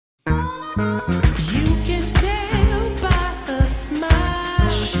You can tell by her smile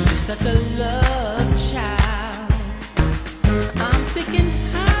she's such a love child. I'm thinking,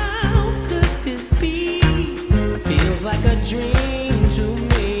 how could this be? Feels like a dream to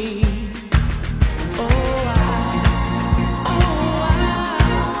me. Oh, I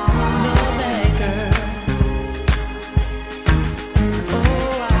love that girl.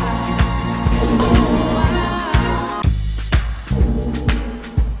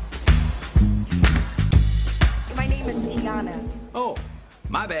 My name is Tiana. Oh,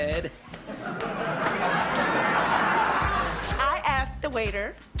 my bad. I asked the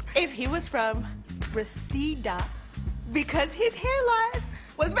waiter if he was from Reseda because his hairline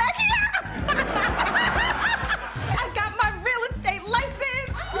was back here. I got my real estate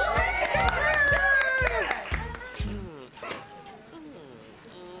license.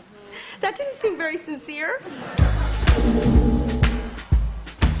 That didn't seem very sincere.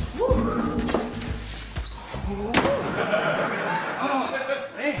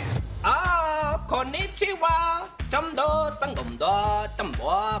 Konnichiwa. Jamdo sangomdo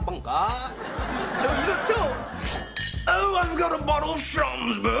jambo bunga. Oh, I've got a bottle of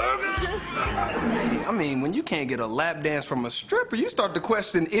Schomsberg. Hey, I mean, when you can't get a lap dance from a stripper, you start to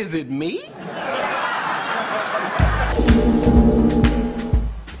question, is it me?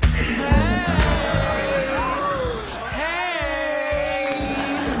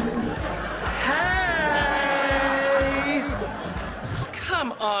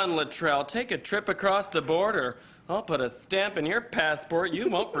 Come on, Latrell, take a trip across the border. I'll put a stamp in your passport you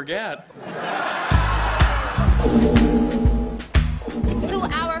won't forget. To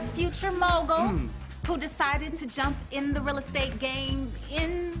our future mogul, who decided to jump in the real estate game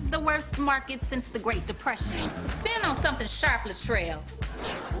in the worst market since the Great Depression. Spin on something sharp, Latrell.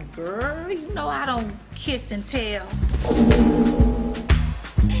 Girl, you know I don't kiss and tell.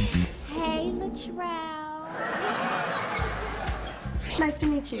 Hey, Latrell. Nice to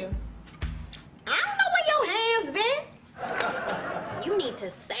meet you. I don't know where your hands been. You need to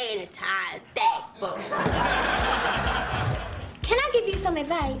sanitize that book. Can I give you some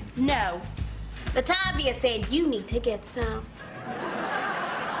advice? No. Latavia said you need to get some.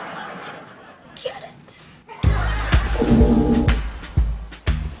 Get it.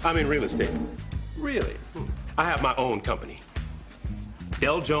 I'm in real estate. Really? I have my own company.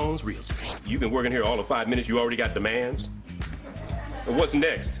 Del Jones Realty. You've been working here all of 5 minutes. You already got demands? And what's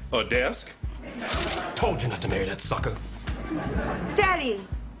next? A desk? Told you not to marry that sucker. Daddy,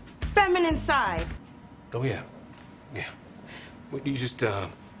 feminine side. Oh, yeah. Yeah. Well, you just,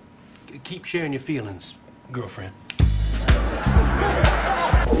 keep sharing your feelings, girlfriend.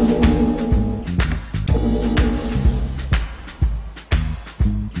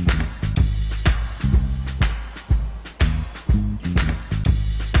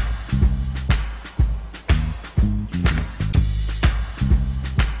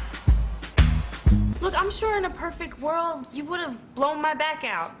 Look, I'm sure in a perfect world, you would have blown my back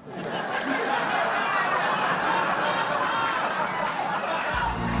out.